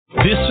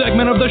This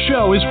segment of the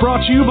show is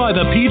brought to you by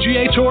the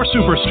PGA Tour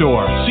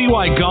Superstore. See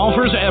why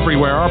golfers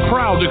everywhere are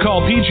proud to call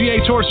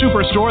PGA Tour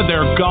Superstore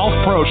their golf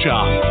pro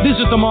shop.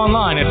 Visit them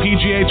online at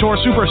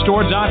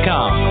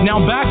PGATourSuperstore.com.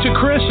 Now back to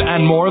Chris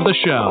and more of the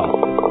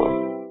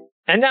show.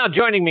 And now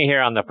joining me here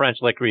on the French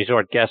Lick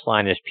Resort guest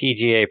line is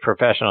PGA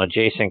professional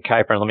Jason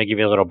Kuiper. Let me give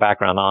you a little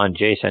background on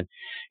Jason.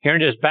 He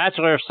earned his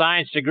Bachelor of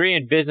Science degree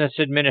in Business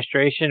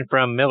Administration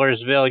from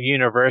Millersville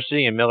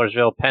University in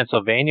Millersville,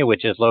 Pennsylvania,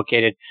 which is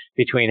located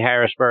between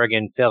Harrisburg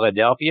and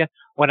Philadelphia.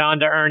 Went on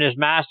to earn his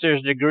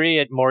master's degree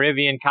at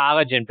Moravian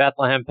College in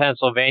Bethlehem,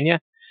 Pennsylvania.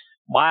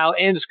 While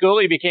in school,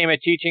 he became a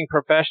teaching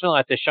professional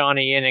at the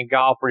Shawnee Inn and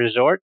Golf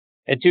Resort.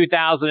 In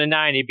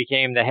 2009, he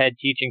became the head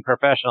teaching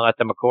professional at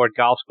the McCord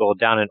Golf School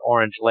down in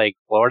Orange Lake,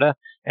 Florida,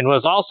 and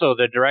was also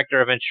the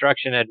director of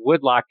instruction at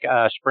Woodlock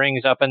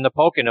Springs up in the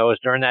Poconos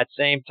during that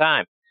same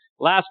time.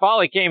 Last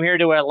fall, he came here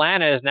to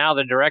Atlanta, is now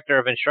the director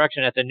of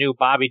instruction at the new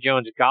Bobby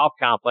Jones Golf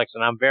Complex,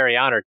 and I'm very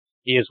honored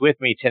he is with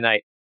me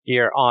tonight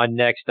here on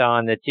Next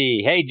on the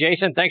Tee. Hey,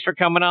 Jason, thanks for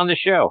coming on the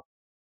show.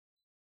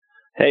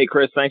 Hey,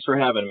 Chris, thanks for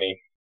having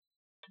me.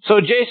 So,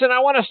 Jason,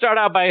 I want to start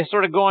out by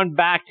sort of going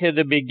back to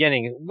the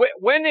beginning.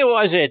 When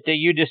was it that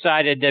you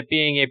decided that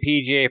being a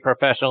PGA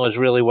professional is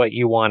really what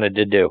you wanted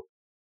to do?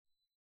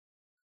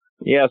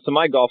 Yeah, so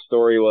my golf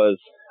story was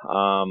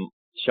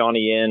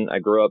Shawnee Inn. I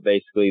grew up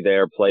basically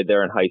there, played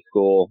there in high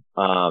school,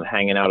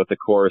 hanging out at the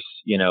course,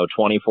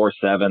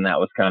 24/7. That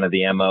was kind of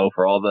the MO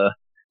for all the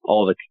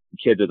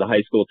kids of the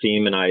high school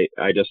team. And I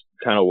just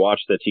kind of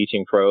watched the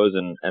teaching pros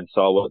and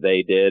saw what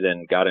they did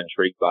and got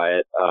intrigued by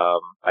it.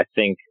 I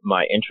think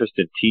my interest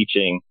in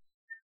teaching,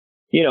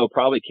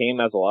 probably came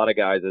as a lot of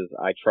guys as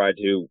I tried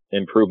to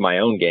improve my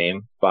own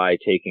game by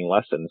taking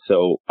lessons.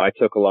 So I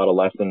took a lot of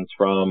lessons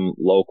from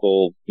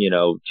local,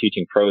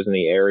 teaching pros in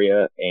the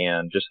area,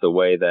 and just the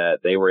way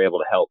that they were able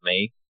to help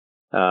me,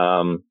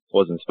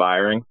 was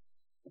inspiring,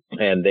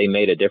 and they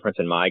made a difference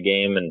in my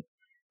game. And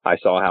I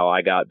saw how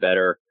I got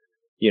better,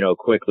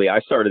 quickly. I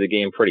started the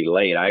game pretty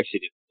late. I actually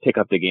didn't pick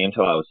up the game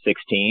till I was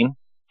 16,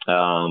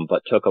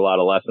 but took a lot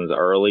of lessons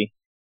early.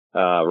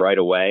 Right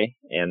away,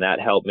 and that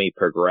helped me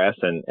progress.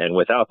 And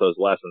without those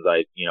lessons,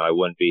 I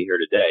wouldn't be here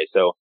today.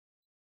 So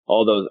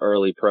all those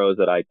early pros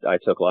that I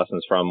took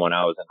lessons from when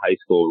I was in high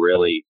school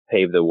really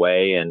paved the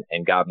way and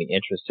got me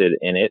interested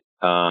in it.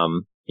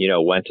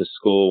 Went to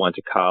school, went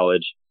to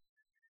college,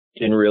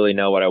 didn't really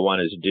know what I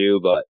wanted to do,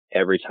 but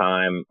every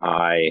time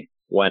I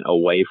went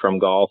away from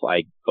golf,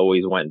 I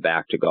always went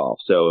back to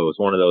golf. So it was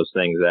one of those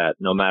things that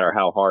no matter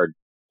how hard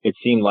it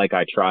seemed like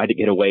I tried to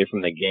get away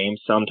from the game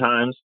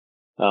sometimes,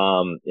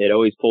 it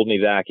always pulled me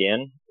back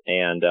in,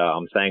 and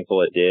I'm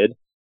thankful it did.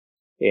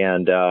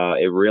 And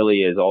it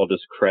really is all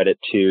just credit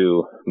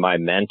to my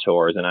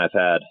mentors, and I've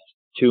had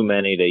too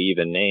many to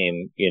even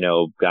name,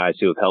 guys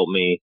who have helped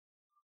me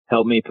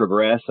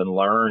progress and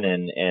learn,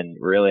 and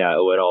really I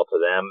owe it all to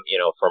them,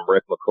 from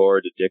Rick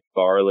McCord to Dick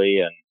Farley,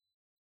 and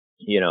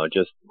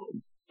just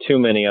too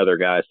many other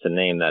guys to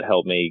name that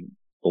helped me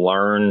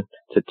learn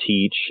to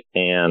teach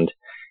and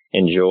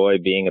enjoy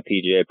being a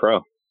PGA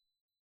pro.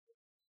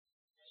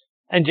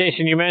 And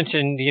Jason, you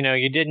mentioned,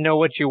 you didn't know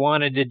what you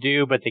wanted to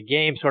do, but the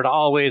game sort of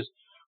always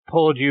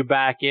pulled you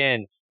back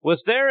in.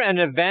 Was there an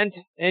event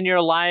in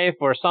your life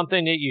or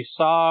something that you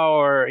saw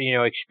or,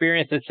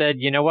 experienced that said,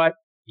 you know what?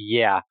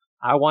 Yeah,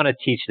 I want to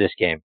teach this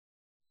game?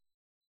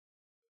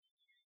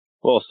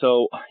 Well,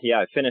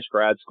 I finished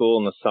grad school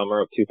in the summer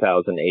of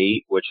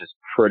 2008, which is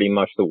pretty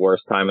much the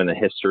worst time in the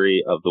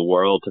history of the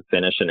world to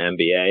finish an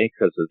MBA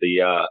because of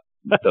the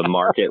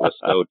market was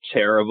so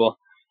terrible.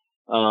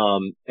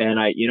 And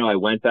I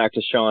went back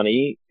to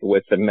Shawnee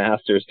with a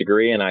master's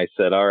degree, and I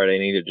said, all right, I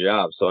need a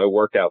job. So I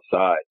worked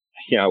outside.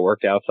 I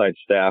worked outside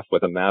staff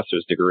with a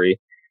master's degree,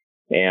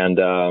 and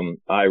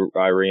I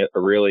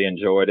really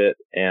enjoyed it.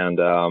 And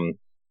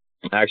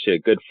actually, a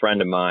good friend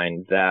of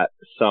mine that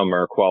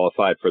summer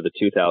qualified for the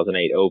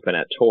 2008 Open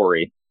at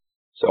Torrey.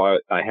 So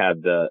I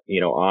had the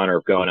honor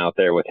of going out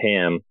there with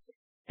him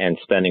and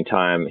spending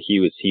time.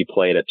 He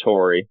played at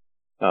Torrey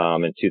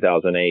in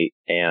 2008,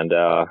 and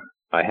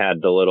I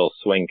had the little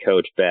swing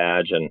coach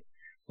badge, and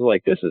was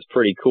like, this is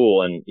pretty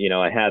cool. And,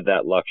 I had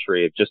that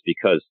luxury of just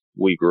because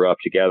we grew up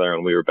together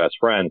and we were best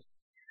friends.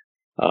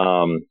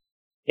 And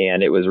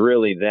it was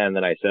really then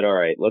that I said, all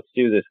right, let's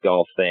do this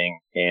golf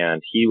thing.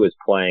 And he was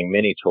playing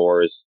mini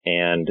tours.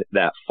 And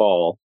that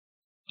fall,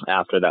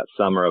 after that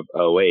summer of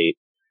 2008,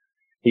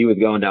 he was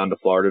going down to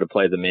Florida to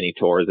play the mini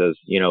tours as,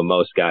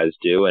 most guys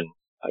do. And,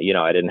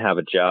 I didn't have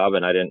a job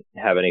and I didn't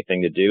have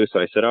anything to do. So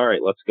I said, all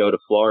right, let's go to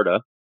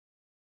Florida.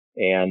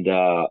 And,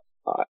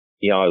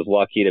 I was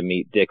lucky to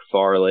meet Dick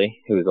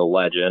Farley, who's a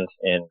legend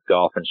in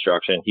golf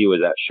instruction. He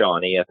was at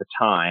Shawnee at the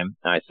time.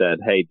 And I said,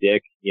 hey,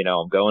 Dick,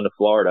 I'm going to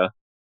Florida.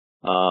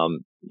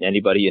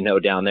 Anybody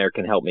down there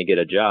can help me get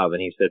a job.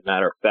 And he said,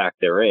 matter of fact,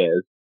 there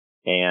is.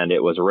 And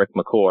it was Rick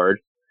McCord,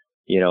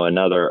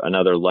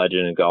 another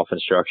legend in golf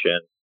instruction.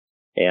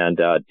 And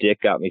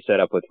Dick got me set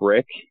up with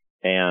Rick.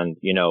 And,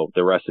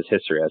 the rest is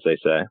history, as they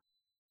say.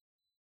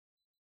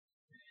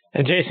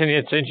 And Jason,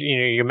 it's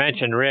you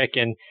mentioned Rick,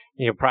 and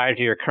prior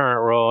to your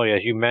current role,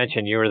 as you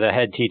mentioned, you were the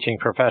head teaching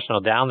professional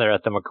down there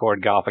at the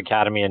McCord Golf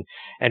Academy,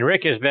 and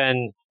Rick has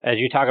been, as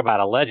you talk about,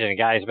 a legend. A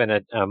guy who's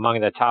been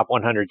among the top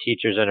 100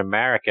 teachers in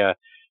America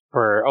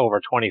for over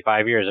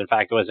 25 years. In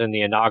fact, it was in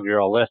the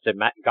inaugural list that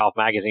Golf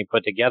Magazine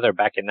put together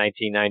back in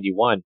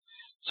 1991.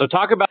 So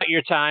talk about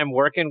your time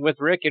working with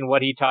Rick and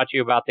what he taught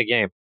you about the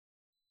game.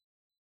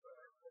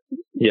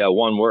 Yeah,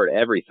 one word,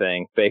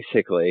 everything,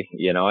 basically.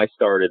 I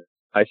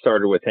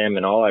started with him,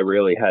 and all I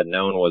really had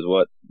known was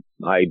what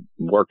I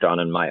worked on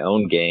in my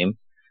own game.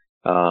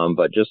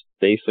 But just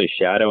basically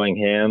shadowing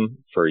him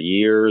for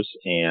years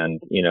and,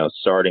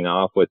 starting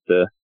off with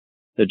the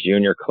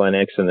junior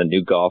clinics and the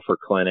new golfer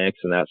clinics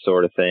and that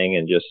sort of thing.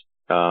 And just,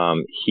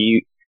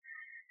 he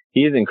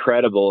is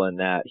incredible in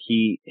that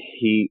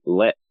he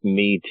let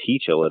me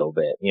teach a little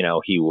bit.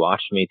 He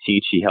watched me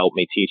teach, he helped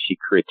me teach, he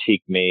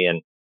critiqued me.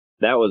 And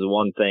that was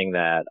one thing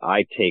that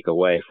I take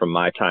away from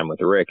my time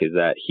with Rick, is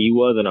that he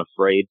wasn't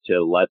afraid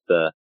to let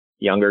the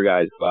younger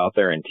guys go out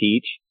there and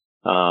teach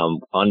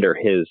under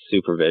his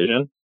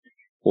supervision.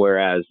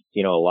 Whereas,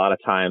 a lot of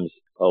times,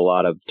 a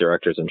lot of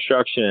directors of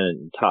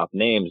instruction, top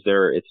names,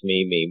 it's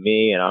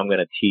me, and I'm going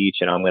to teach,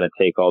 and I'm going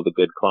to take all the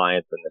good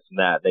clients and this and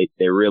that.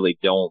 They really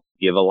don't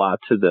give a lot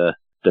to the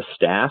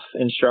staff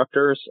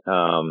instructors.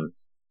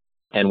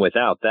 And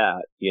without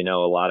that,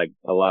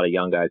 a lot of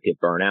young guys get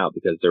burnt out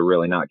because they're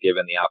really not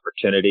given the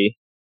opportunity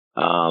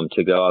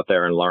to go out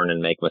there and learn and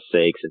make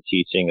mistakes and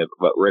teaching.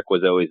 But Rick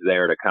was always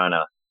there to kind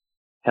of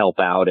help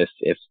out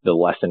if the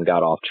lesson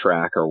got off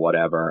track or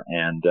whatever.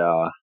 And,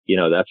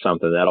 that's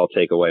something that I'll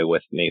take away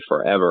with me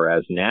forever.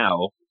 As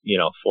now,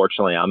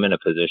 fortunately, I'm in a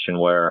position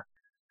where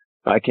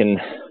I can,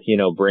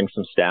 bring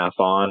some staff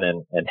on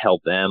and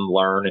help them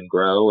learn and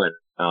grow. And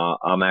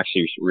I'm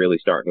actually really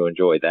starting to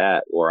enjoy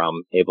that, where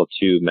I'm able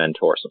to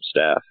mentor some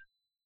staff.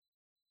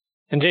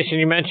 And Jason,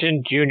 you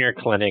mentioned junior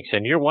clinics,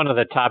 and you're one of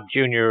the top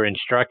junior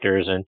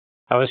instructors. And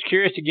I was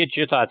curious to get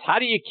your thoughts. How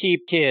do you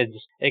keep kids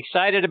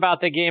excited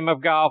about the game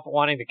of golf,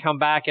 wanting to come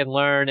back and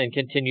learn and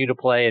continue to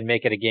play and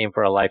make it a game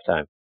for a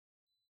lifetime?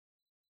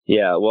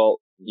 Yeah, well,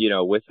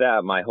 with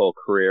that, my whole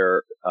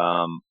career,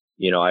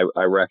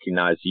 I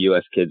recognize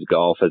U.S. Kids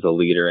Golf as a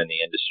leader in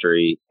the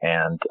industry,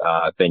 and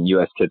I've been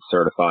U.S. Kids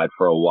certified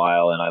for a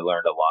while, and I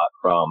learned a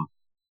lot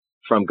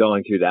from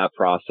going through that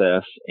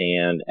process.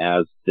 And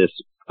as this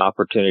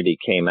opportunity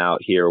came out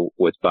here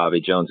with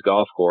Bobby Jones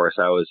Golf Course,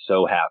 I was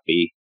so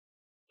happy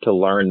to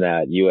learn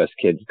that U.S.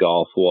 Kids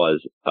Golf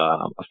was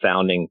a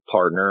founding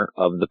partner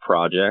of the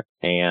project,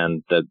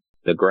 and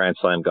the Grand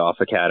Slam Golf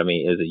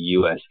Academy is a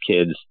U.S.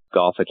 Kids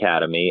Golf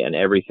Academy, and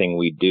everything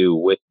we do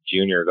with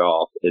junior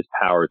golf is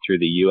powered through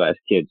the U.S.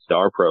 Kids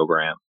Star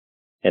program.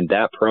 And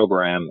that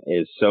program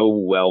is so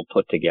well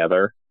put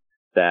together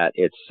that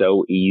it's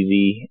so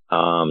easy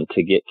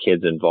to get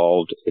kids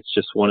involved. It's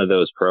just one of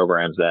those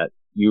programs that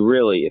you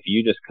really, if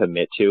you just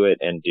commit to it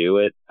and do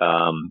it,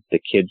 the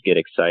kids get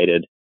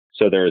excited.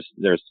 So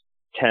there's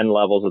 10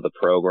 levels of the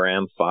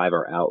program. 5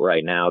 are out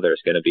right now.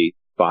 There's going to be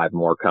 5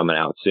 more coming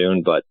out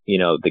soon. But,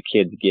 the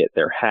kids get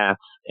their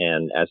hats,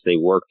 and as they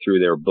work through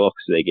their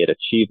books, they get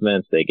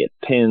achievements, they get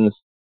pins.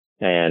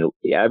 And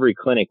every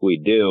clinic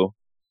we do,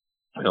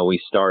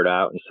 we start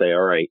out and say,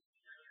 all right,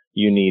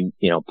 you need,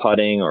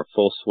 putting or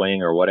full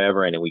swing or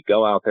whatever. And we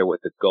go out there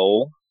with a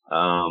goal.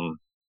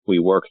 We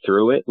work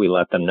through it. We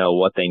let them know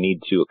what they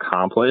need to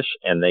accomplish,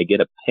 and they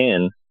get a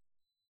pin,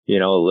 a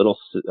little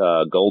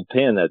gold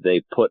pin that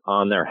they put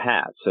on their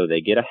hat. So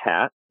they get a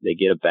hat, they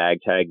get a bag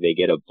tag, they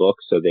get a book.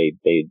 So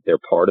they're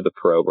part of the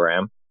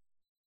program.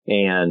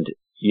 And,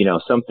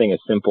 something as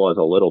simple as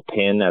a little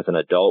pin, as an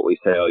adult, we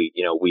say,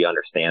 we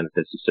understand that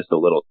this is just a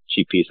little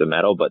cheap piece of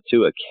metal, but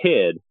to a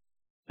kid,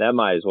 that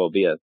might as well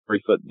be a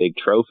 3-foot big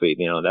trophy.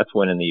 That's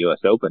winning the U.S.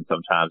 Open.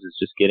 Sometimes it's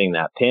just getting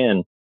that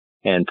pin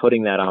and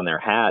putting that on their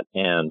hat.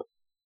 And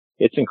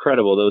it's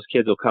incredible. Those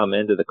kids will come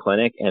into the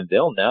clinic and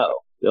they'll know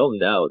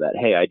that,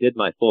 hey, I did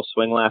my full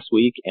swing last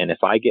week, and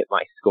if I get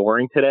my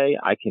scoring today,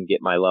 I can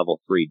get my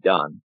level 3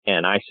 done.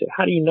 And I said,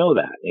 how do you know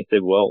that? And he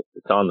said, well,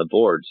 it's on the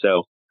board.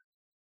 So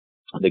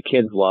the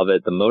kids love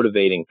it. The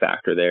motivating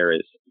factor there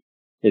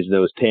is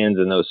those pins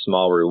and those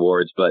small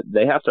rewards, but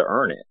they have to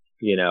earn it.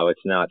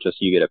 It's not just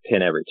you get a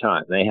pin every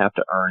time. They have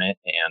to earn it,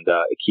 and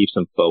it keeps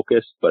them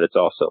focused, but it's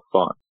also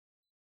fun.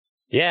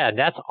 Yeah,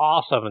 that's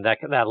awesome.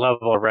 That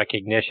level of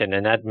recognition,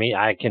 and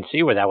I can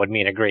see where that would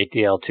mean a great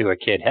deal to a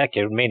kid. Heck,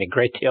 it would mean a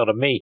great deal to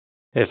me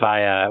if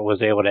I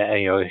was able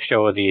to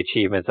show the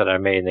achievements that I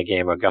made in the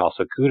game of golf.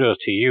 So kudos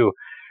to you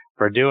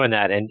for doing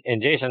that.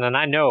 And Jason, and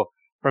I know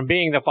from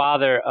being the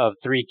father of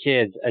 3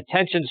 kids,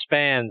 attention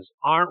spans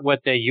aren't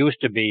what they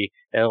used to be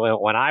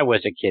when I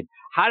was a kid.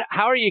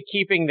 How are you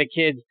keeping the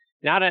kids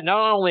not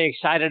only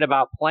excited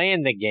about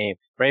playing the game,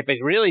 right, but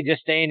really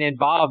just staying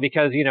involved?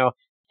 Because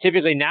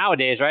typically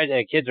nowadays, right,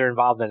 the kids are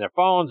involved in their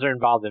phones, they're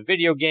involved in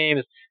video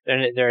games,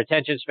 their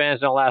attention spans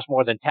don't last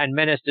more than 10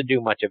 minutes to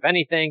do much of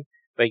anything.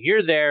 But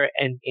you're there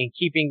and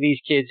keeping these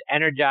kids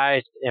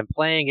energized and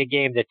playing a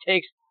game that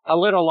takes a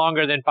little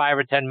longer than 5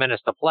 or 10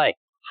 minutes to play.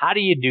 How do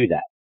you do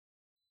that?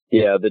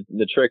 Yeah,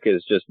 the trick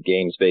is just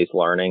games-based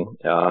learning.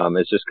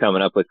 It's just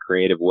coming up with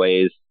creative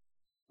ways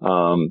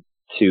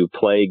to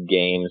play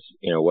games,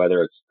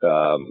 whether it's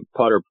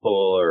putter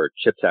pull or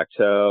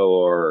tic-tac-toe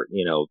or,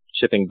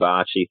 chipping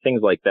bocce,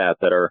 things like that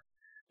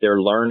they're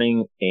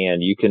learning,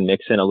 and you can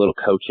mix in a little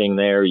coaching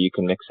there. You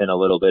can mix in a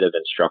little bit of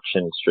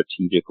instruction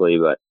strategically,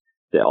 but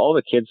all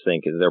the kids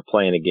think is they're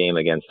playing a game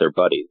against their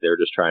buddies. They're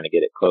just trying to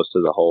get it close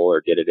to the hole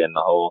or get it in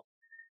the hole.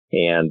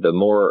 And the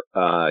more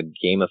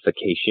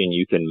gamification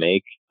you can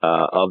make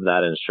of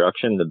that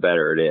instruction, the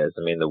better it is.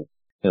 I mean,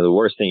 the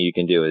worst thing you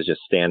can do is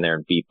just stand there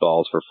and beat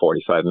balls for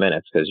 45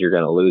 minutes because you're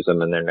going to lose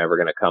them and they're never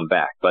going to come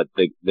back. But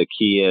the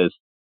key is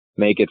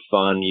make it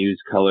fun, use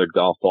colored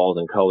golf balls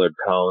and colored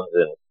cones,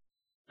 and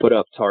put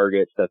up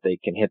targets that they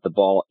can hit the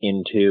ball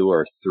into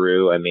or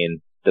through. I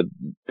mean, the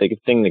big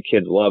thing the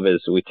kids love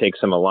is we take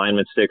some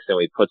alignment sticks and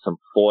we put some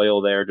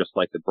foil there, just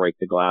like the Break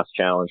the Glass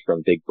challenge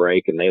from Big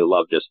Break, and they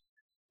love just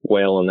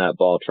wailing that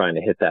ball trying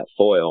to hit that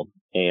foil.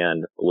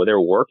 And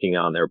they're working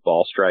on their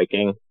ball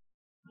striking,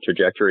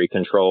 trajectory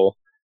control,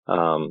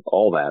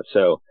 all that.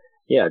 So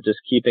yeah, just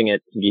keeping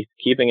it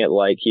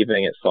light,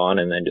 keeping it fun,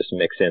 and then just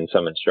mix in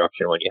some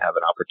instruction when you have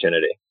an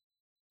opportunity.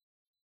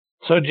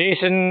 So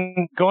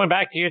Jason, going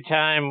back to your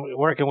time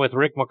working with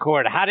Rick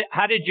McCord,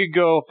 how did you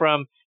go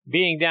from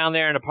being down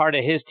there and a part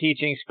of his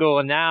teaching school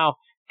and now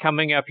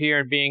coming up here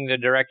and being the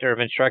director of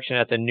instruction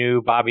at the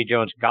new Bobby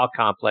Jones Golf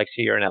Complex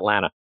here in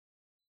Atlanta?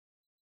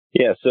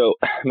 Yeah, so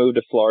I moved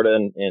to Florida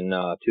in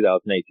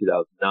 2008,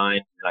 2009,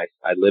 and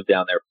I lived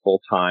down there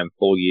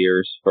full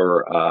years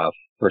for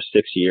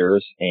 6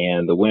 years.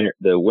 And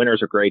the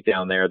winters are great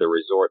down there. The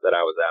resort that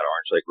I was at,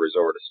 Orange Lake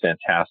Resort, is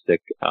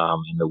fantastic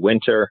in the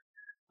winter,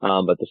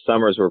 but the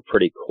summers were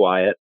pretty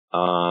quiet.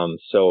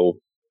 So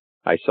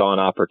I saw an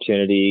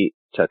opportunity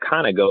to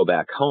kind of go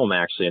back home,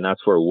 actually, and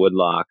that's where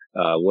Woodlock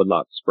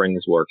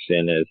Springs works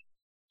in.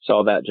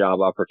 Saw that job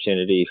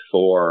opportunity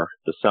for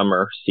the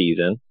summer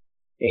season.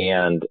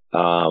 And,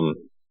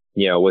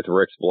 with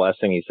Rick's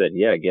blessing, he said,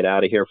 yeah, get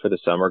out of here for the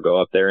summer,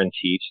 go up there and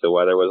teach. The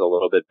weather was a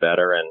little bit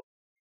better. And,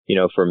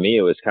 for me,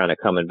 it was kind of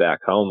coming back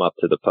home up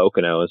to the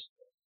Poconos.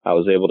 I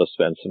was able to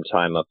spend some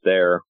time up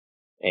there,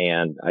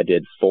 and I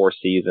did 4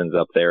 seasons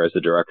up there as the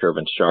director of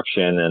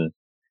instruction. And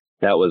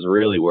that was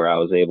really where I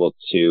was able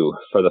to,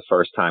 for the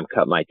first time,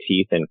 cut my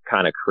teeth in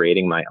kind of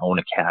creating my own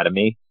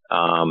academy,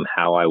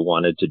 how I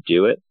wanted to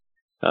do it.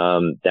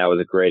 That was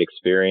a great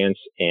experience.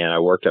 And I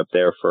worked up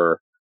there for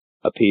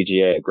a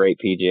great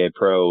PGA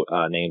pro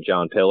named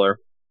John Pillar,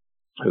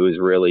 who is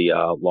really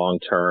a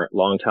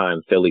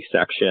long-time Philly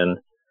section,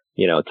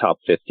 top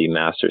 50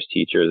 Masters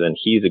teachers, and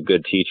he's a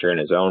good teacher in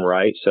his own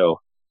right.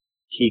 So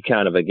he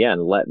kind of,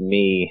 again, let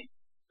me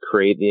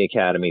create the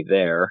academy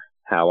there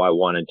how I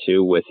wanted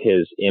to with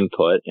his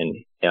input.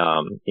 And,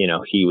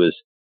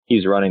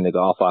 he's running the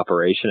golf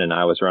operation and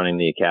I was running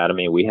the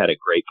academy. We had a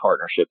great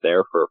partnership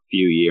there for a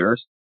few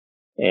years.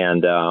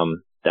 And,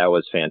 that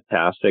was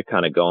fantastic.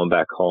 Kind of going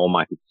back home,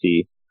 I could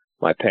see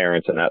my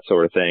parents and that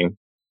sort of thing.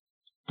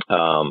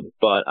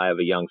 But I have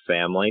a young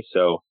family,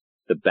 so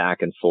the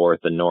back and forth,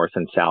 the north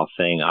and south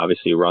thing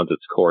obviously runs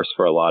its course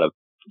for a lot of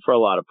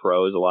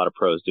pros. A lot of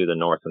pros do the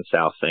north and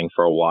south thing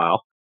for a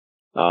while.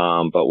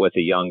 But with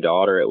a young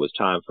daughter, it was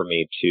time for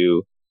me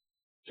to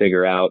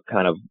figure out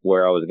kind of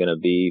where I was going to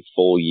be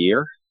full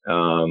year.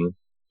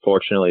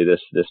 Fortunately,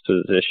 this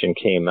position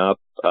came up,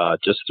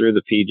 just through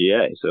the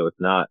PGA. So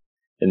it's not,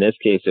 in this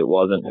case, it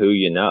wasn't who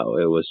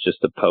it was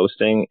just a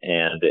posting,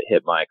 and it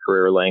hit my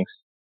career links.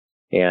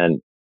 And,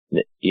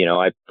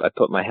 I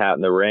put my hat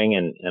in the ring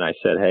and I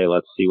said, hey,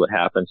 let's see what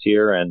happens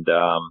here. And,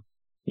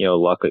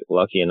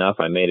 lucky enough,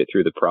 I made it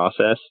through the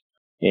process,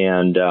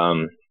 and,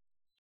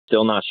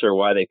 still not sure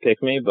why they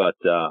picked me, but,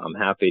 I'm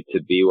happy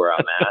to be where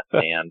I'm at.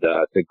 And,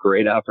 it's a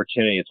great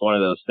opportunity. It's one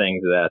of those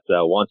things that,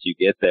 once you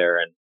get there,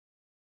 and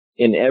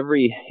in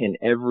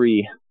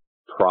every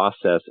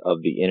process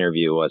of the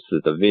interview, was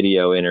the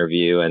video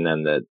interview, and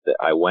then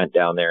I went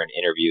down there and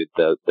interviewed.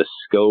 The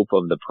scope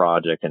of the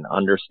project and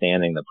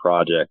understanding the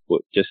project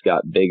just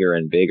got bigger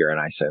and bigger, and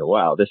I said,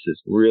 wow, this is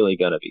really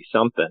going to be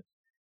something.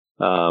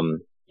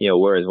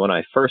 Whereas when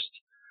I first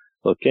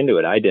looked into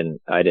it, I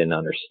didn't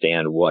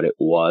understand what it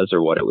was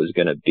or what it was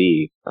going to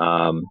be.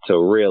 So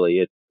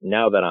really,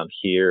 now that I'm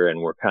here and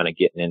we're kind of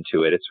getting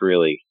into it,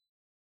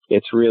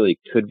 it's really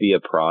could be a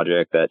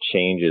project that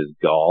changes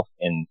golf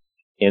in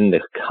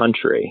the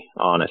country,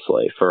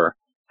 honestly, for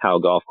how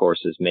golf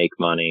courses make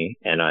money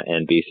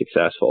and be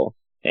successful.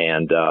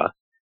 And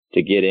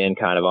to get in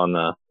kind of on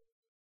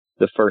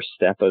the first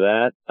step of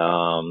that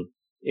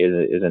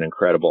is an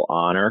incredible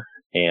honor.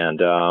 And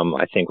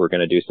I think we're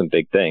going to do some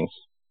big things.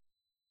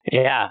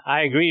 Yeah,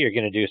 I agree you're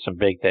going to do some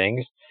big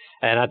things.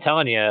 And I'm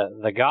telling you,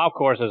 the golf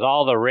course is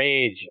all the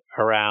rage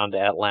around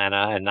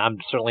Atlanta, and I'm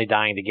certainly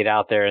dying to get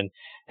out there and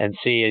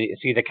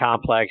see the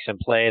complex and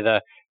play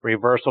the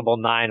reversible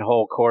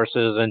 9-hole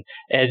courses. And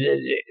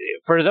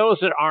for those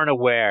that aren't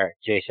aware,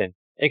 Jason,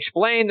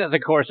 explain the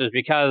courses,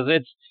 because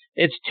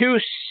it's 2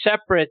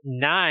 separate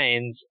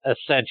 9s,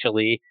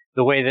 essentially,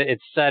 the way that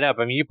it's set up.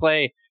 I mean, you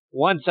play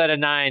one set of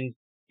 9,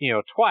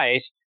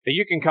 twice, but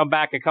you can come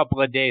back a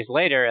couple of days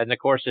later and the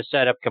course is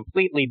set up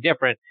completely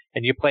different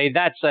and you play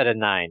that set of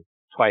 9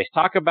 twice.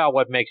 Talk about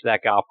what makes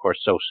that golf course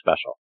so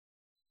special.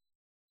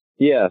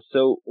 Yeah,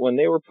 so when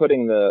they were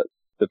putting the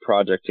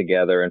project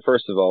together, and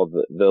first of all,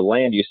 the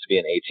land used to be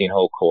an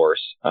 18-hole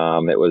course.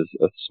 It was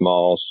a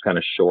small, kind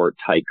of short,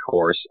 tight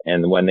course,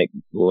 and when they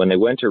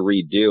went to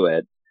redo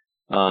it,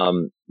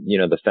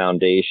 the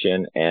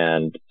foundation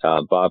and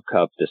Bob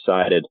Cupp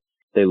decided,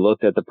 they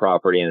looked at the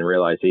property and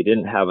realized they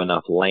didn't have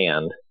enough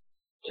land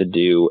to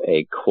do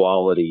a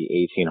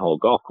quality 18-hole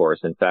golf course.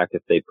 In fact,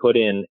 if they put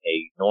in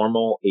a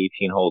normal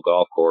 18-hole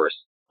golf course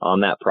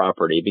on that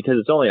property, because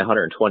it's only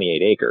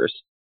 128 acres,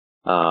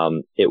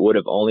 it would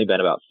have only been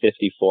about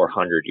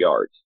 5,400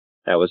 yards.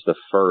 That was the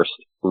first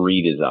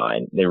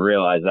redesign. They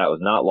realized that was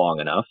not long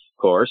enough,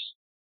 of course,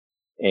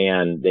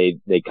 and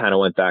they kind of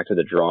went back to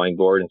the drawing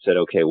board and said,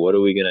 okay, what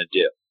are we going to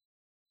do?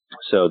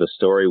 So the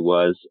story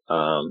was,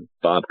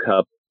 Bob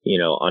Cupp,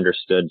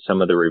 understood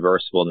some of the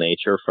reversible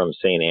nature from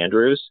St.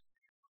 Andrews,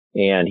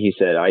 and he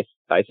said,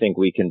 I think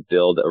we can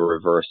build a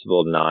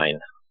reversible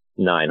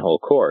nine-hole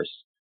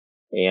course.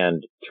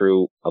 And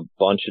through a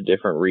bunch of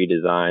different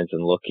redesigns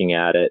and looking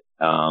at it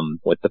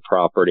with the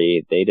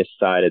property, they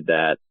decided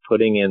that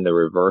putting in the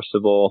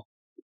reversible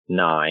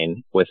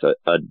 9 with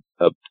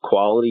a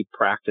quality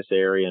practice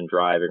area and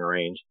driving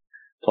range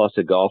plus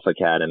a golf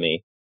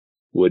academy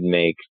would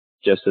make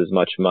just as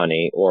much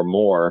money or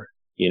more,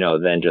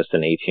 than just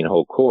an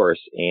 18-hole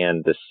course.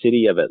 And the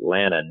city of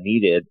Atlanta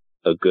needed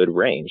a good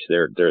range.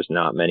 There's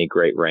not many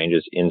great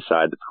ranges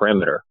inside the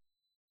perimeter.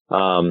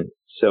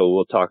 So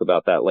we'll talk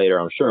about that later,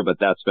 I'm sure, but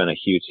that's been a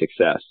huge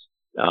success.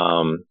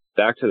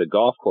 Back to the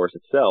golf course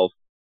itself,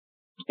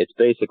 it's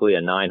basically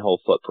a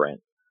 9-hole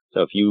footprint.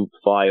 So if you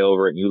fly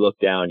over it and you look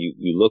down,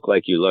 you look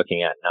like you're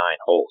looking at 9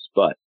 holes,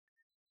 but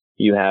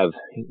you have,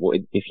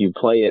 if you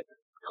play it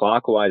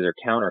clockwise or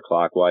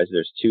counterclockwise,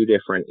 there's two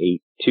different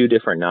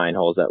 9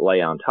 holes that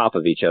lay on top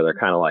of each other,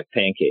 kind of like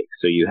pancakes.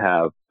 So you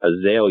have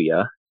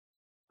Azalea,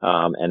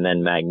 and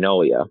then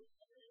Magnolia.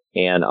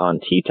 And on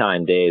tee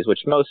time days, which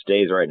most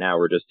days right now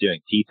we're just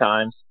doing tee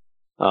times,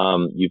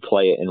 you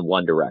play it in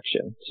one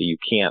direction. So you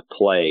can't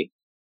play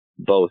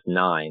both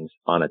 9s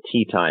on a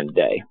tee time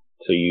day.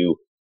 So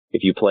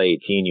if you play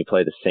 18, you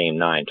play the same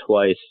 9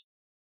 twice.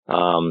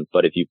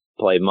 But if you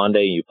play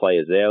Monday, you play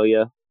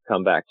Azalea.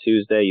 Come back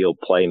Tuesday, you'll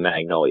play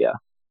Magnolia.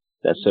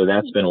 So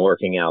that's been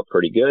working out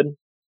pretty good.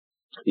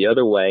 The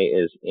other way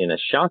is in a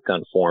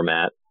shotgun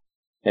format,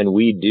 and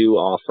we do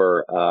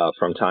offer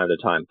from time to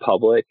time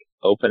public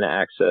open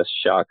access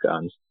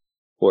shotguns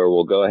where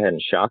we'll go ahead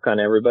and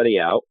shotgun everybody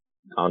out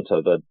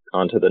onto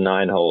the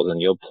 9 holes, and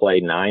you'll play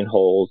 9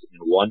 holes in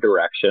one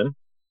direction.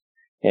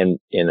 And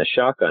in the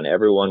shotgun,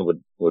 everyone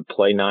would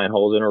play 9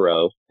 holes in a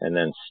row and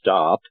then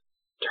stop,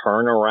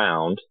 turn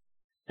around,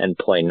 and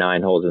play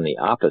 9 holes in the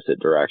opposite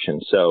direction.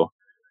 So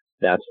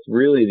that's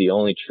really the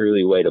only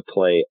truly way to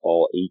play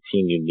all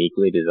 18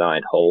 uniquely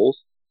designed holes.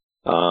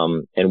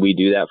 And we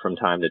do that from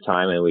time to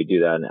time, and we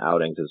do that in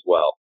outings as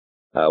well,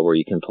 where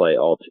you can play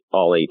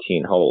all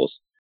 18 holes.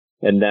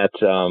 And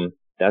that's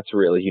a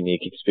really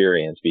unique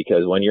experience,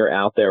 because when you're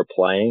out there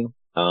playing,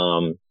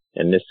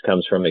 and this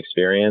comes from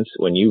experience,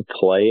 when you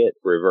play it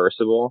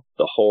reversible,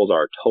 the holes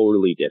are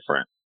totally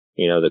different.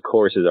 The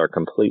courses are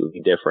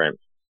completely different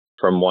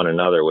from one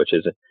another, which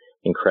is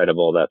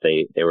incredible that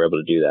they were able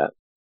to do that.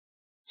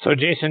 So,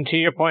 Jason, to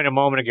your point a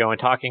moment ago in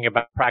talking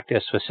about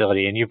practice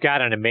facility, and you've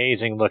got an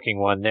amazing looking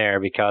one there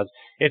because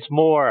it's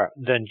more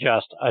than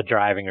just a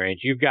driving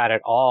range. You've got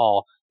it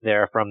all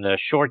there, from the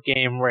short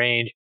game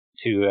range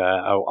to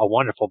a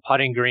wonderful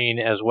putting green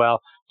as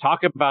well.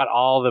 Talk about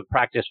all the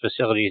practice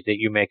facilities that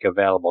you make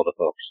available to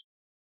folks.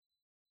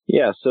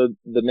 Yeah, so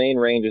the main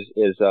range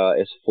is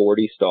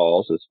 40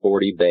 stalls, it's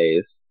 40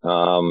 bays.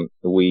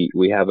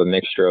 We have a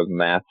mixture of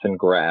mats and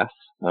grass.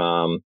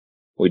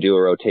 We do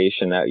a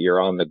rotation that you're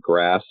on the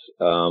grass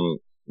the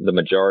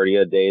majority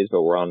of days,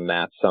 but we're on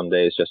mats some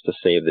days just to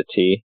save the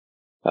tee.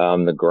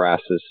 The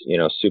grass is,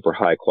 super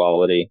high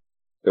quality.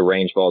 The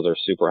range balls are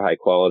super high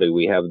quality.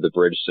 We have the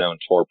Bridgestone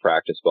Tour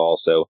practice ball,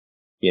 so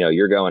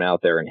you're going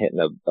out there and hitting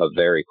a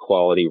very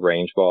quality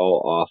range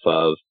ball off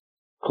of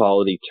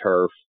quality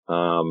turf.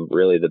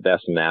 Really the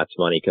best mats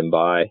money can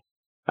buy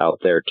out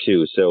there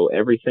too. So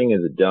everything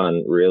is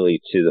done really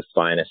to the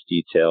finest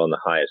detail and the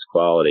highest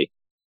quality.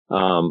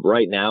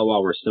 Right now,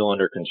 while we're still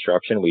under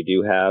construction, we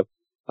do have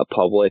a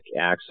public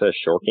access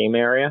short game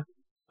area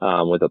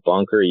with a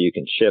bunker. You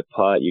can chip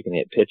putt, you can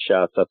hit pitch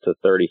shots up to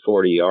 30,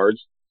 40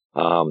 yards.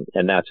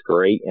 And that's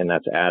great, and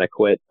that's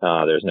adequate.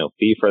 There's no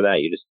fee for that.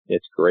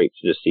 It's great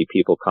to just see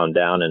people come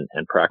down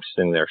and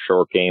practicing their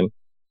short game,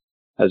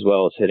 as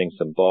well as hitting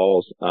some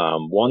balls.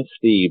 Once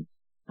the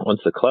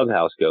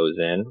clubhouse goes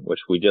in, which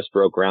we just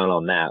broke ground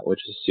on that,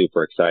 which is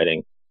super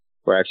exciting,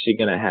 we're actually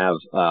going to have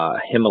a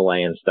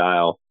Himalayan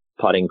style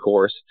putting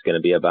course. It's going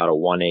to be about a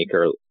 1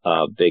 acre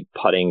big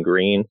putting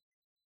green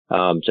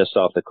just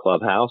off the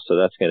clubhouse. So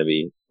that's going to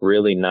be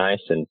really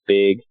nice and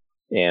big.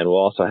 And we'll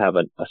also have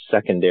a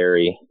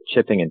secondary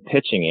chipping and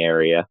pitching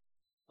area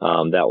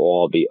that will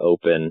all be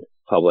open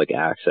public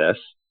access.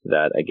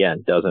 That,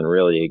 again, doesn't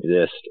really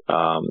exist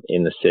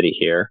in the city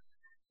here.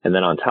 And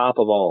then on top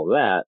of all of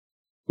that,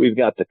 we've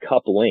got the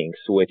Cup Links,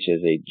 which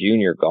is a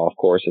junior golf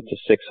course. It's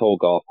a 6-hole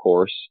golf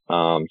course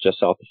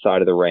just off the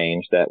side of the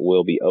range that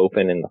will be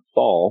open in the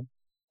fall.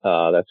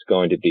 That's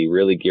going to be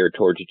really geared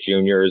towards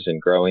juniors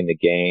and growing the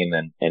game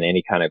and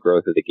any kind of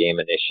growth of the game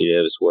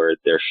initiatives where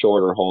they're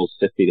shorter holes,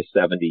 50 to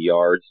 70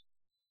 yards.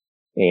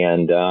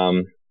 And,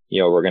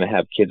 we're going to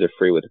have kids are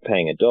free with a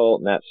paying adult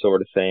and that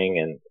sort of thing.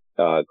 And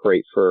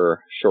great for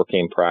short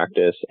game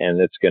practice, and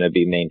it's going to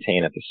be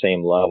maintained at the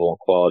same level and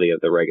quality of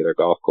the regular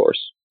golf course.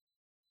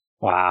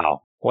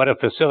 Wow, what a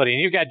facility.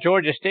 And you've got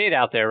Georgia State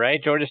out there,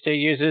 right? Georgia State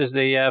uses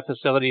the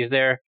facilities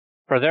there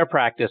for their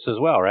practice as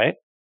well, right?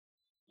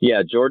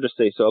 Yeah, Georgia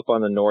State. So up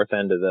on the north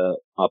end of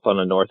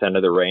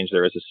the range,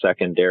 there is a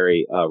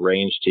secondary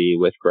range tee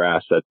with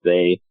grass that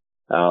they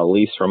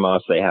lease from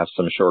us. They have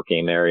some short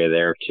game area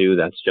there too.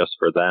 That's just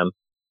for them.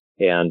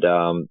 And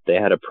they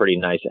had a pretty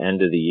nice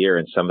end of the year,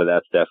 and some of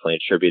that's definitely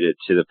attributed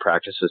to the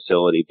practice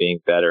facility being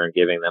better and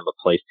giving them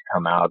a place to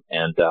come out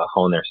and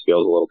hone their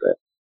skills a little bit.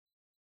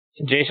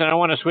 Jason, I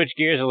want to switch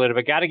gears a little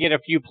bit. Got to get a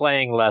few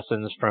playing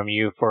lessons from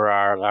you for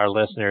our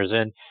listeners.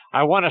 And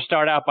I want to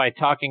start out by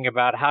talking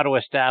about how to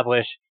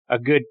establish a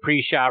good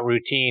pre-shot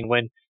routine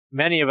when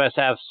many of us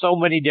have so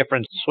many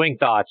different swing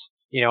thoughts,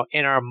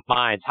 in our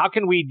minds. How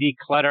can we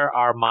declutter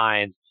our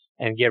minds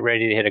and get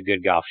ready to hit a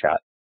good golf shot?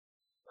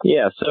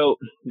 Yeah, so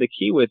the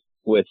key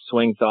with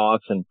swing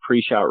thoughts and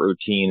pre-shot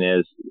routine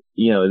is,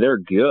 they're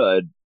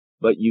good,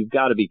 but you've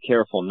got to be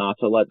careful not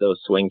to let those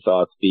swing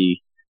thoughts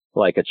be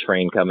like a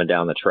train coming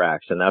down the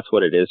tracks. And that's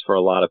what it is for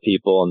a lot of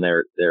people. And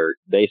they're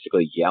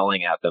basically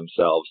yelling at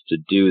themselves to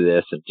do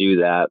this and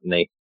do that.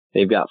 And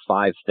they've got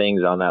 5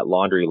 things on that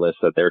laundry list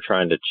that they're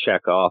trying to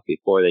check off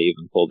before they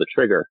even pull the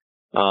trigger.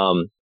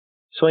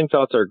 Swing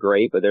thoughts are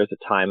great, but there's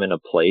a time and a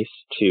place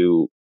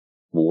to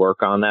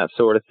work on that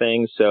sort of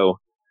thing. So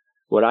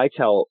what I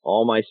tell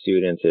all my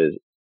students is,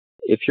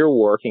 if you're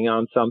working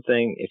on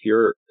something, if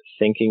you're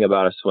thinking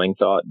about a swing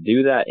thought,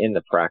 do that in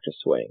the practice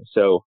swing.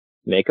 So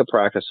make a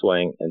practice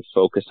swing and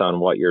focus on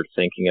what you're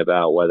thinking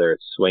about, whether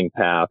it's swing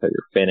path or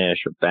your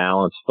finish or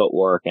balance,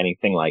 footwork,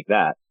 anything like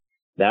that.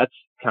 That's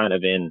kind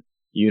of in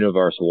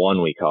universe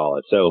 1, we call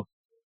it. So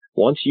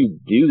once you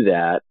do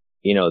that,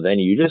 then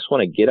you just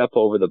want to get up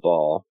over the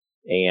ball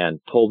and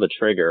pull the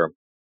trigger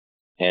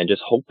and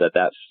just hope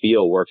that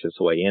feel works its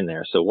way in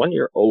there. So when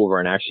you're over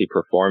and actually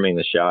performing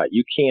the shot,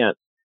 you can't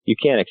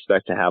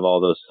expect to have all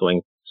those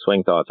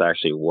swing thoughts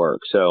actually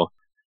work. So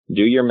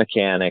do your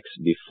mechanics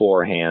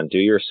beforehand, do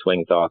your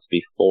swing thoughts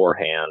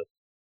beforehand,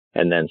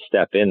 and then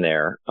step in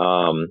there.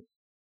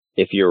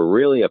 If you're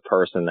really a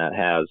person that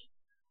has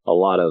a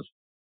lot of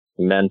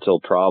mental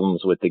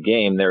problems with the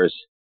game, there's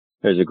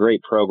a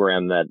great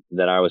program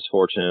that I was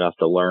fortunate enough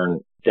to learn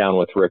down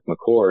with Rick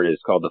McCord. Is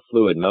called the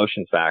Fluid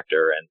Motion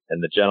Factor.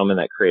 And the gentleman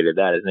that created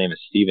that, his name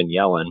is Stephen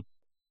Yellen.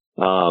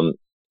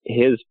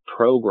 His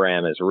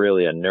program is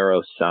really a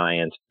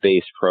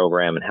neuroscience-based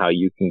program and how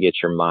you can get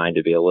your mind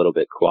to be a little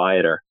bit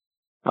quieter.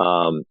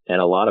 And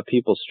a lot of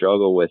people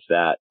struggle with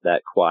that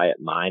quiet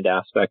mind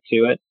aspect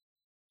to it.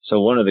 So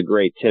one of the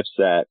great tips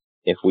that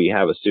if we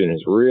have a student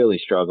who's really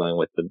struggling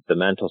with the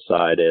mental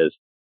side is,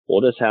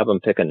 we'll just have them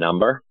pick a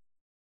number.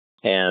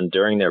 And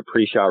during their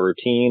pre-shot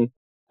routine,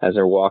 as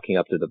they're walking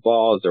up to the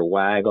ball, as they're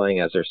waggling,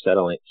 as they're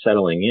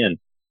settling in,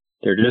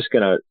 they're just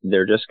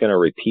gonna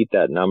repeat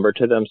that number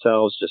to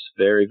themselves, just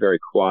very, very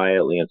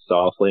quietly and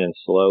softly and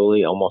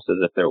slowly, almost as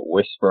if they're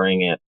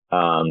whispering it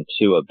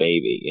to a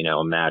baby.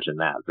 Imagine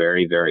that,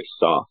 very, very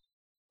soft.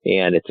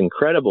 And it's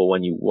incredible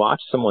when you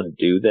watch someone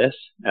do this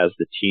as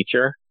the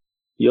teacher.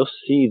 You'll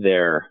see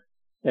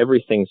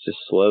everything just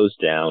slows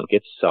down,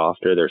 gets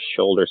softer. Their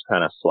shoulders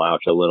kind of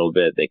slouch a little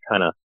bit. They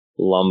kind of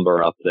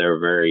lumber up there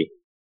very,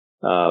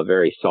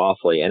 very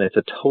softly. And it's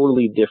a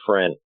totally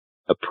different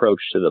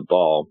approach to the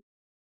ball.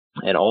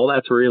 And all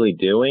that's really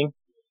doing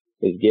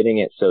is getting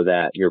it so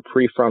that your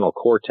prefrontal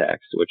cortex,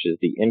 which is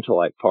the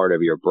intellect part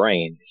of your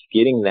brain, is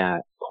getting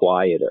that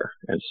quieter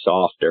and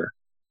softer.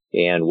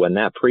 And when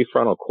that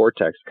prefrontal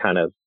cortex kind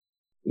of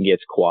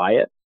gets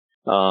quiet,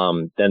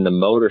 then the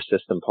motor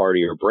system part of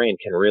your brain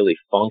can really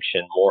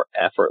function more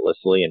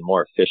effortlessly and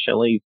more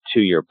efficiently to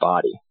your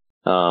body.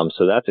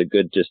 So that's a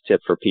good just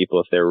tip for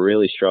people if they're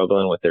really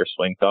struggling with their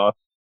swing thoughts.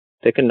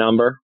 Pick a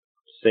number,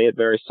 say it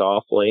very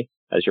softly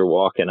as you're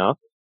walking up,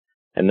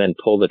 and then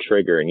pull the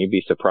trigger, and you'd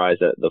be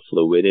surprised at the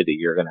fluidity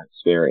you're going to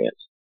experience.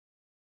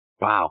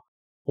 Wow.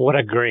 What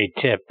a great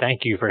tip.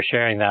 Thank you for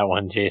sharing that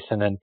one,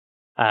 Jason. And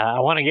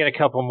I want to get a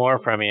couple more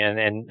from you.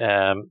 And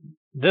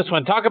this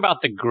one, talk about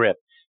the grip,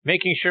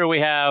 making sure we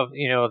have,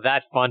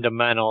 that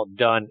fundamental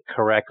done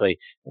correctly.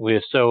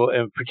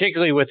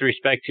 Particularly with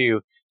respect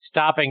to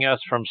stopping us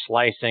from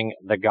slicing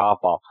the golf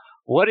ball.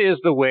 What is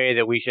the way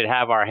that we should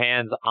have our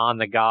hands on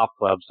the golf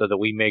club so that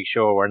we make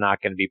sure we're not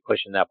going to be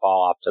pushing that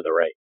ball off to the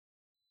right?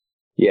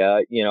 Yeah,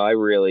 I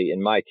really,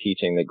 in my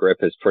teaching, the grip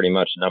is pretty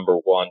much number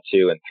 1,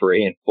 2, and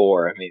 3, and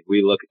 4. I mean,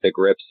 we look at the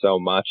grip so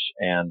much,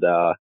 and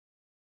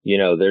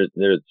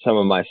there's some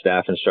of my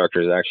staff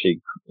instructors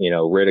actually,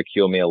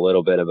 ridicule me a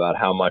little bit about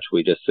how much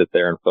we just sit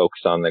there and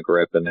focus on the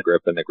grip and the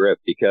grip and the grip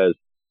because,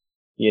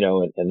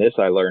 and this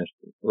I learned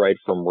right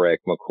from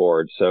Rick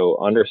McCord. So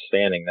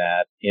understanding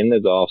that in the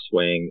golf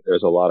swing,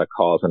 there's a lot of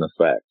cause and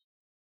effect.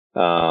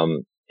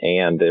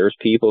 And there's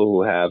people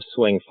who have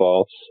swing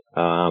faults,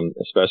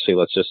 especially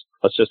let's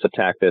just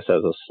attack this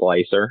as a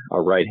slicer,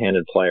 a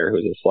right-handed player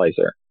who's a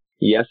slicer.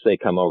 Yes, they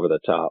come over the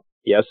top.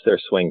 Yes, their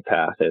swing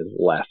path is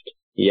left.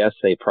 Yes,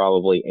 they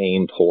probably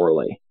aim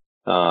poorly.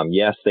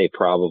 Yes, they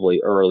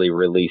probably early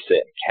release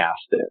it and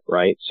cast it,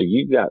 right? So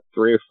you've got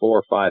 3 or 4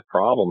 or 5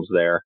 problems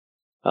there,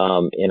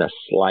 in a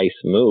slice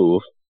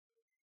move,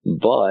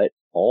 but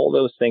all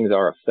those things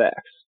are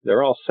effects.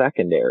 They're all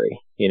secondary.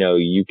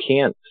 You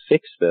can't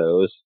fix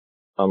those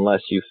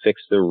unless you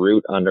fix the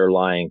root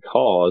underlying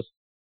cause,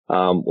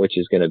 which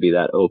is going to be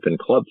that open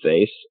club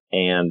face.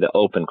 And the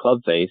open club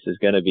face is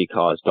going to be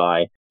caused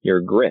by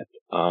your grip.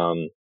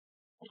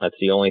 That's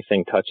the only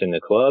thing touching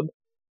the club.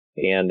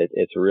 And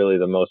it's really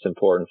the most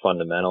important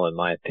fundamental in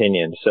my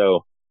opinion.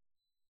 So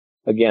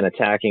again,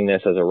 attacking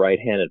this as a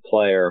right-handed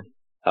player,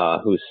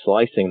 who's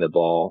slicing the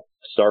ball,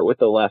 start with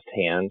the left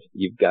hand.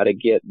 You've got to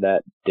get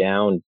that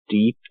down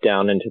deep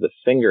down into the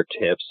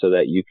fingertips so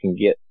that you can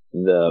get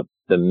the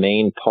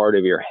main part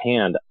of your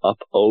hand up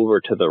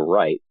over to the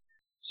right.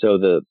 So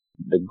the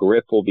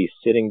grip will be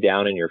sitting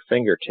down in your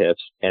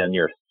fingertips and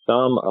your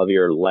thumb of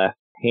your left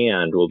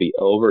hand will be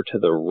over to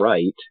the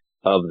right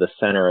of the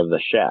center of the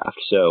shaft.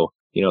 So,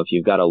 if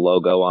you've got a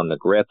logo on the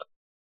grip,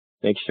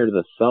 make sure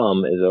the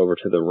thumb is over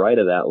to the right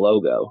of that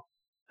logo.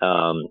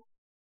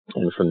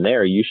 And from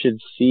there, you should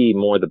see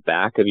more the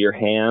back of your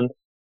hand.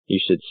 You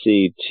should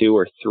see 2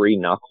 or 3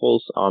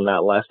 knuckles on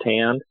that left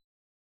hand.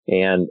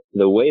 And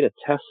the way to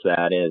test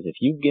that is if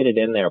you get it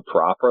in there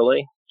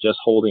properly, just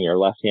holding your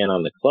left hand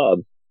on the club,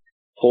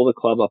 pull the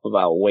club up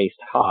about waist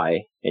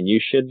high, and you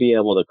should be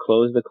able to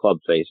close the club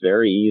face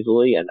very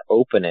easily and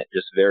open it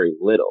just very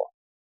little.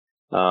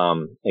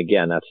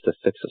 Again, that's to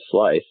fix a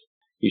slice.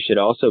 You should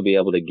also be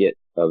able to get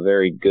a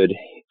very good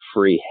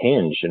free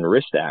hinge and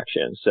wrist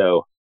action.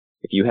 So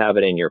if you have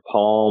it in your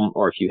palm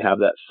or if you have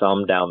that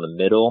thumb down the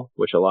middle,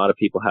 which a lot of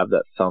people have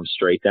that thumb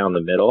straight down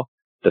the middle,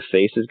 the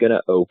face is going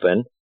to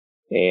open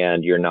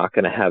and you're not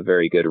going to have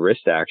very good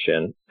wrist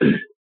action.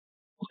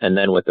 And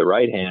then with the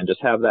right hand,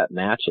 just have that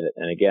match it.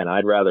 And again,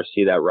 I'd rather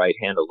see that right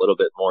hand a little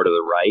bit more to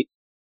the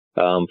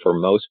right. For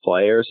most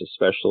players,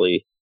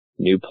 especially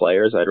new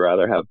players, I'd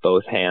rather have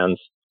both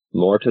hands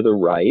more to the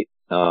right.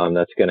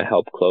 That's going to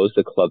help close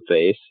the club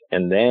face.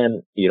 And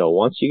then,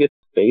 once you get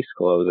the face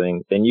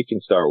closing, then you can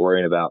start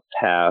worrying about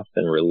path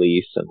and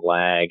release and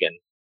lag and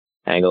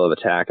angle of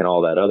attack and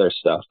all that other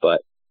stuff.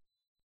 But,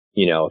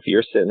 if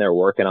you're sitting there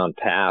working on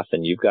path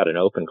and you've got an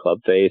open club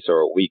face or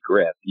a weak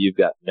grip, you've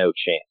got no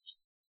chance.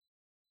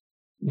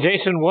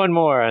 Jason, one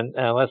more, and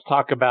let's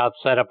talk about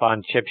setup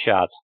on chip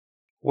shots.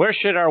 Where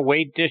should our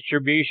weight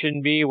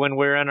distribution be when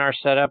we're in our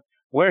setup?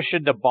 Where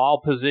should the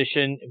ball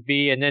position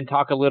be? And then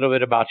talk a little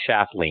bit about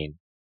shaft lean.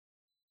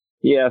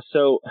 Yeah,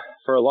 so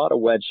for a lot of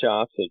wedge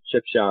shots and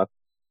chip shots,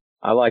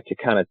 I like to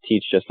kind of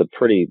teach just a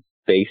pretty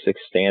basic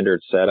standard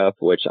setup,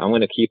 which I'm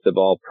going to keep the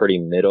ball pretty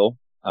middle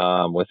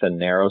with a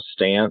narrow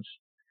stance.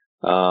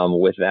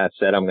 With that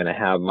said, I'm going to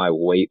have my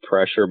weight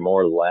pressure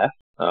more left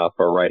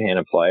for a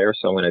right-handed player.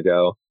 So I'm going to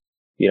go,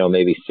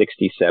 maybe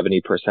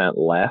 60-70%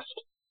 left.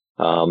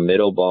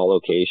 Middle ball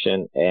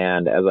location.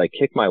 And as I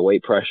kick my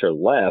weight pressure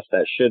left,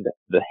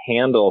 the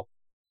handle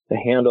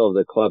of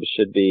the club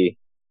should be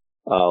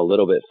a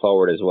little bit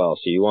forward as well.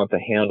 So you want the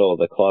handle of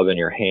the club in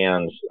your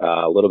hands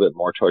a little bit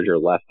more towards your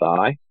left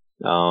thigh.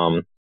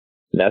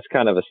 That's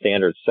kind of a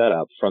standard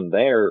setup. From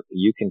there,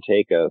 you can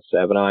take a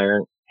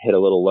 7-iron, hit a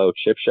little low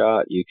chip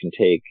shot. You can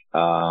take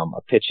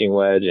a pitching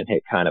wedge and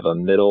hit kind of a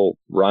middle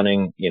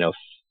running,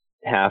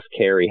 half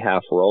carry,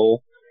 half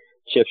roll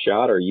chip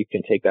shot, or you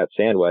can take that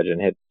sand wedge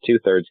and hit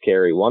 2/3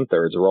 carry,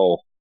 1/3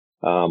 roll,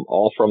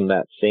 all from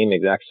that same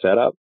exact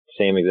setup,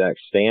 same exact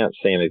stance,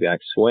 same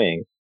exact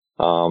swing.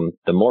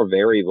 The more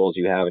variables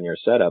you have in your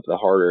setup, the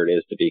harder it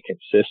is to be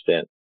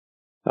consistent.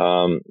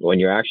 When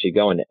you're actually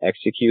going to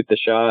execute the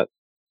shot,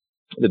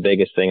 the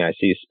biggest thing I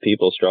see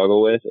people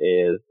struggle with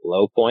is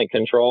low point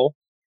control,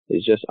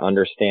 is just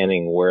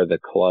understanding where the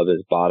club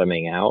is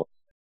bottoming out.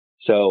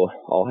 So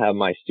I'll have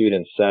my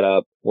students set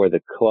up where the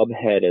club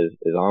head is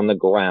on the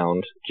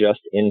ground just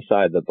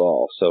inside the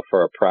ball. So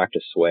for a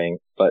practice swing,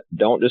 but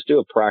don't just do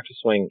a practice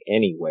swing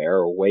anywhere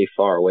or way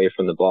far away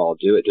from the ball.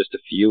 Do it just a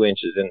few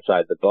inches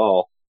inside the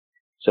ball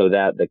so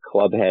that the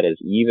club head is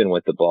even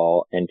with the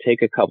ball, and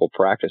take a couple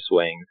practice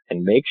swings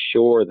and make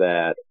sure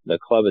that the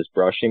club is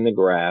brushing the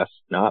grass,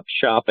 not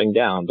chopping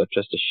down, but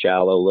just a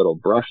shallow little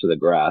brush of the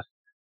grass,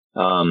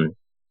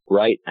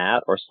 right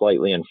at or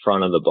slightly in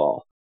front of the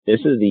ball. This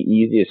is the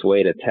easiest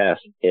way to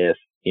test if,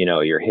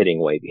 you're hitting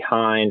way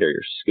behind or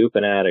you're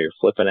scooping at it, or you're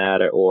flipping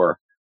at it, or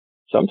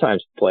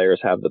sometimes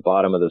players have the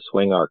bottom of the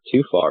swing arc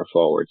too far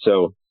forward.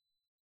 So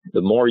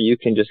the more you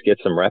can just get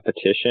some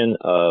repetition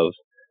of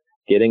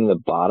getting the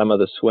bottom of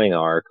the swing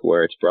arc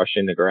where it's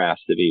brushing the grass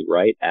to be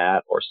right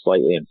at or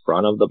slightly in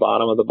front of the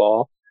bottom of the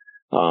ball,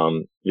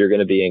 you're going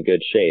to be in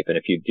good shape. And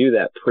if you do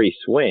that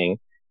pre-swing,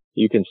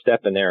 you can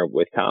step in there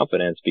with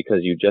confidence because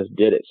you just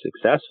did it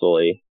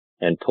successfully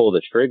and pull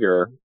the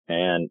trigger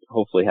and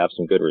hopefully have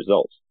some good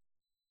results.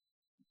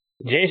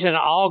 Jason,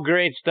 all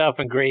great stuff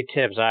and great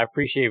tips. I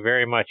appreciate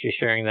very much you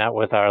sharing that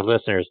with our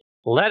listeners.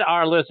 Let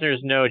our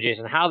listeners know,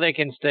 Jason, how they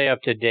can stay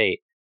up to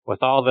date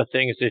with all the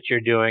things that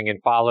you're doing and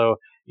follow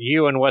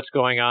you and what's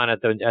going on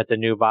at the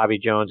new Bobby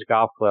Jones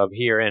Golf Club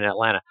here in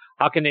Atlanta.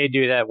 How can they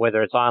do that,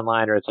 whether it's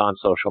online or it's on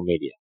social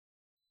media?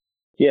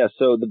 Yeah,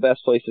 so the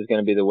best place is going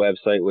to be the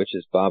website, which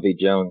is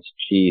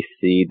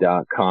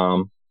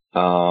bobbyjonesgc.com.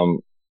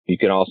 You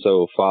can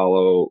also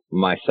follow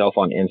myself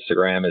on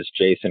Instagram as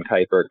Jason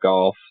Kuiper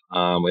Golf.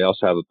 We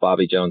also have a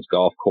Bobby Jones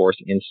Golf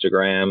Course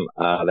Instagram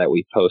that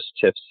we post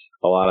tips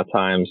a lot of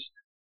times.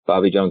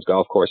 Bobby Jones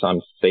Golf Course on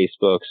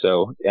Facebook,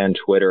 and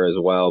Twitter as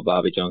well.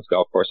 Bobby Jones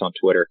Golf Course on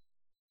Twitter.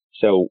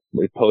 So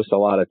we post a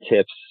lot of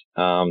tips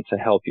to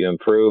help you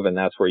improve, and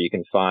that's where you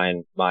can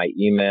find my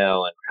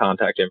email and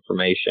contact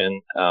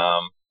information.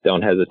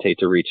 Don't hesitate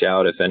to reach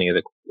out if any of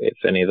the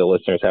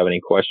listeners have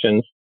any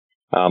questions.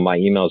 My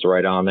email is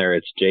right on there.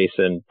 It's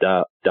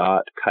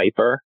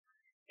jason.kuiper,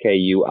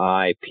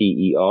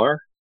 Kuiper,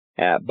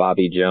 at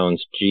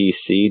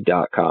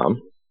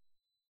bobbyjonesgc.com.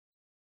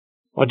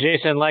 Well,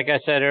 Jason, like I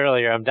said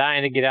earlier, I'm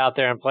dying to get out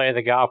there and play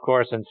the golf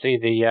course and see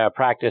the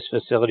practice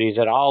facilities.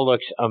 It all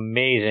looks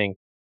amazing.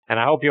 And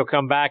I hope you'll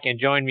come back and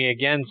join me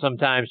again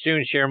sometime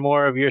soon, share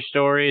more of your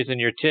stories and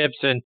your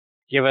tips, and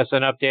give us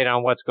an update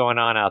on what's going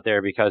on out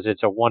there, because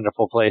it's a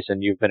wonderful place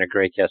and you've been a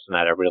great guest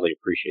tonight. I really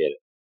appreciate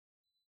it.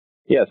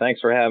 Yeah, thanks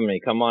for having me.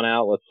 Come on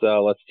out. Let's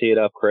tee it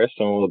up, Chris,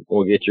 and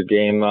we'll get your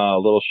game a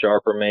little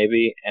sharper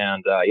maybe.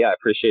 And I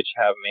appreciate you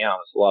having me on.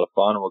 It's a lot of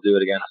fun. We'll do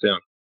it again soon.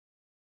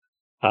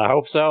 I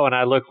hope so, and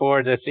I look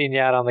forward to seeing you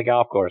out on the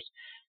golf course.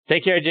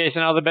 Take care,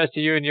 Jason. All the best to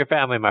you and your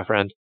family, my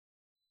friend.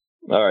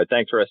 All right.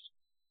 Thanks, Chris.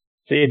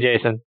 See you,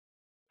 Jason.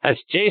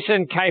 That's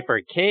Jason Kuiper,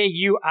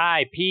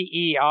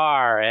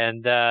 Kuiper.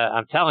 And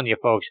I'm telling you,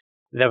 folks,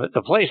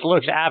 the place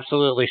looks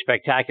absolutely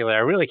spectacular. I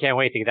really can't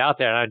wait to get out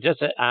there. And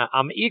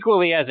I'm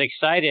equally as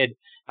excited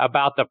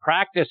about the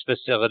practice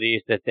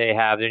facilities that they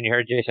have, and you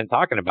heard Jason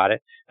talking about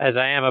it, as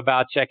I am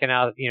about checking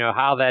out,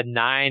 how that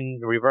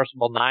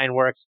reversible 9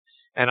 works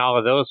and all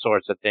of those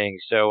sorts of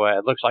things. So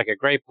it looks like a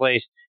great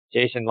place.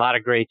 Jason, a lot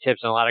of great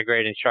tips and a lot of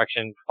great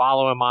instruction.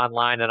 Follow him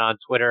online and on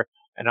Twitter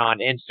and on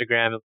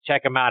Instagram.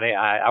 Check him out.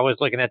 I was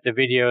looking at the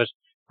videos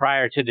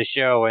prior to the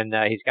show, and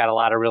he's got a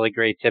lot of really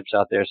great tips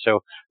out there. So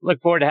look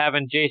forward to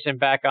having Jason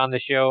back on the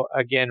show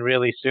again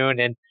really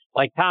soon. And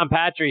like Tom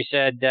Patry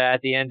said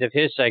at the end of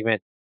his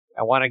segment,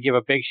 I want to give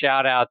a big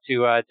shout out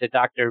to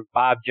Dr.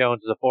 Bob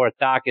Jones IV.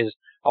 Doc is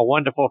a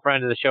wonderful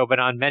friend of the show, been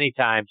on many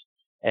times,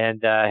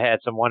 and had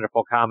some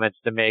wonderful comments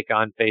to make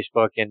on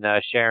Facebook and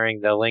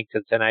sharing the link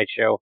to tonight's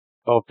show.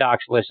 Hope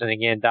Doc's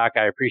listening in. Doc,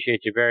 I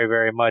appreciate you very,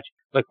 very much.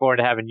 Look forward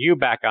to having you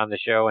back on the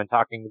show and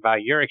talking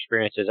about your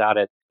experiences out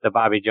at the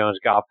Bobby Jones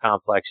Golf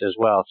Complex as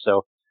well.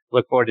 So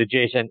look forward to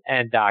Jason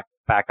and Doc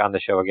back on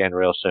the show again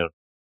real soon.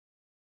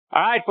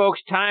 All right,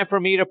 folks, time for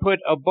me to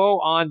put a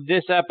bow on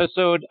this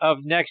episode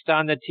of Next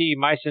on the Tee.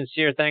 My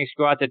sincere thanks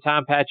go out to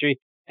Tom Patry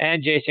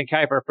and Jason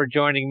Kuiper for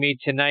joining me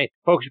tonight.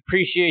 Folks,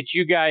 appreciate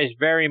you guys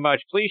very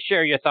much. Please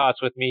share your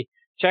thoughts with me.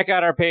 Check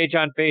out our page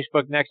on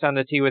Facebook, Next on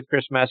the Tee with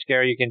Chris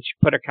Mascara. You can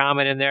put a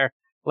comment in there.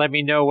 Let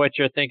me know what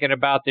you're thinking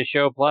about the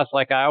show. Plus,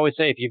 like I always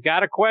say, if you've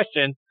got a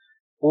question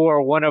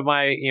for one of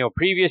my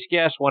previous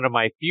guests, one of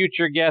my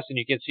future guests, and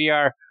you can see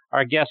our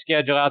guest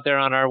schedule out there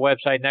on our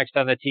website,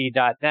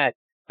 nextonthetee.net.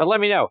 But let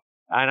me know,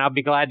 and I'll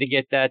be glad to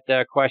get that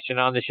question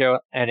on the show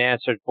and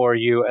answered for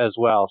you as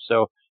well.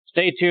 So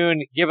stay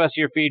tuned. Give us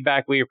your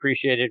feedback. We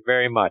appreciate it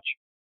very much.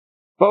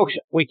 Folks,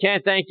 we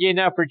can't thank you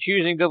enough for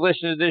choosing to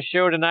listen to this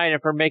show tonight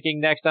and for making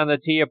Next on the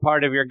Tee a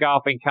part of your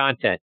golfing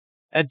content.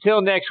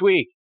 Until next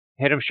week,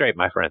 hit 'em straight,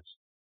 my friends.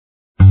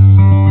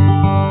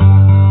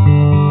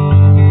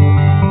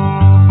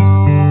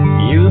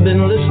 You've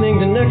been listening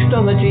to Next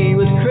on the Tee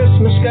with Chris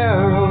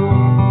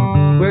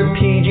Mascaro, where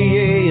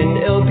PGA and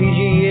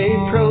LPGA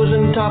pros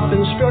and top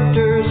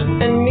instructors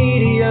and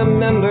media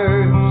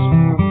members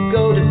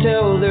go to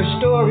tell their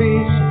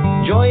stories.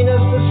 Join us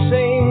the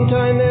same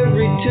time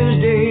every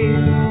Tuesday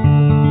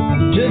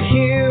to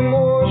hear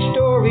more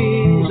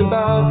stories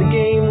about the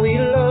game we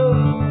love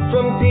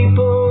from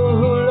people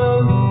who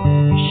love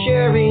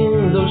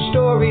sharing those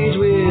stories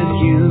with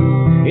you.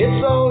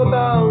 It's all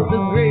about the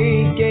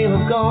great game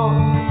of golf.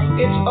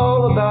 It's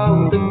all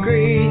about the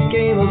great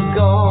game of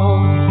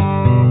golf.